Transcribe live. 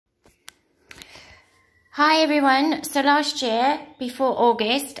Hi everyone. So last year, before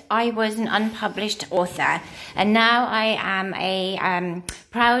August, I was an unpublished author, and now I am a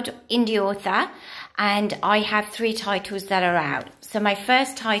proud indie author, and I have 3 titles that are out. So my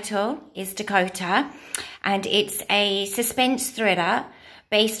first title is Dakota, and it's a suspense thriller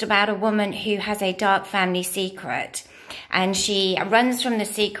based about a woman who has a dark family secret, and she runs from the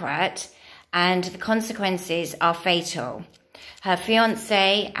secret, and the consequences are fatal. Her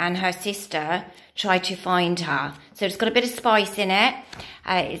fiance and her sister try to find her. So it's got a bit of spice in it.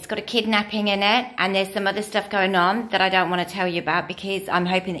 It's got a kidnapping in it. And there's some other stuff going on that I don't want to tell you about because I'm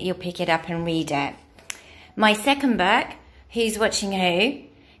hoping that you'll pick it up and read it. My second book, Who's Watching Who,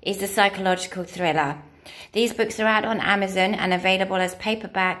 is a psychological thriller. These books are out on Amazon and available as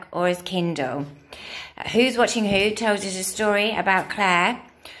paperback or as Kindle. Who's Watching Who tells us a story about Claire,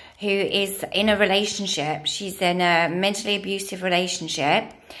 who is in a relationship. She's in a mentally abusive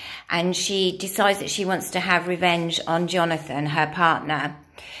relationship, and she decides that she wants to have revenge on Jonathan, her partner.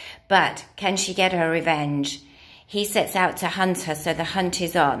 But can she get her revenge? He sets out to hunt her, so the hunt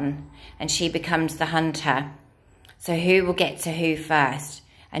is on, and she becomes the hunter. So who will get to who first?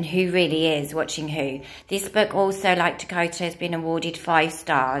 And who really is watching who? This book also, like Dakota, has been awarded 5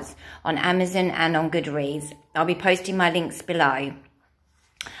 stars on Amazon and on Goodreads. I'll be posting my links below.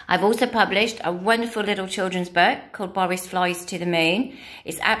 I've also published a wonderful little children's book called Boris Flies to the Moon.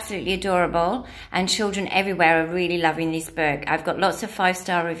 It's absolutely adorable, and children everywhere are really loving this book. I've got lots of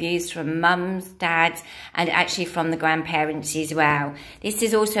 5-star reviews from mums, dads, and actually from the grandparents as well. This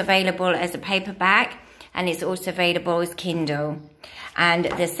is also available as a paperback, and it's also available as Kindle. And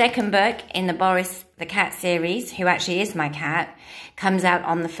the second book in the Boris the Cat series, who actually is my cat, comes out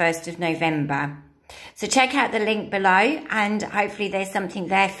on the 1st of November. So check out the link below, and hopefully there's something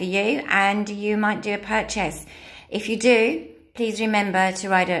there for you and you might do a purchase. If you do, please remember to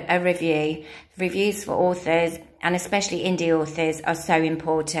write a review. Reviews for authors, and especially indie authors, are so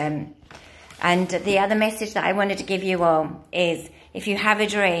important. And the other message that I wanted to give you all is, if you have a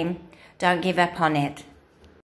dream, don't give up on it.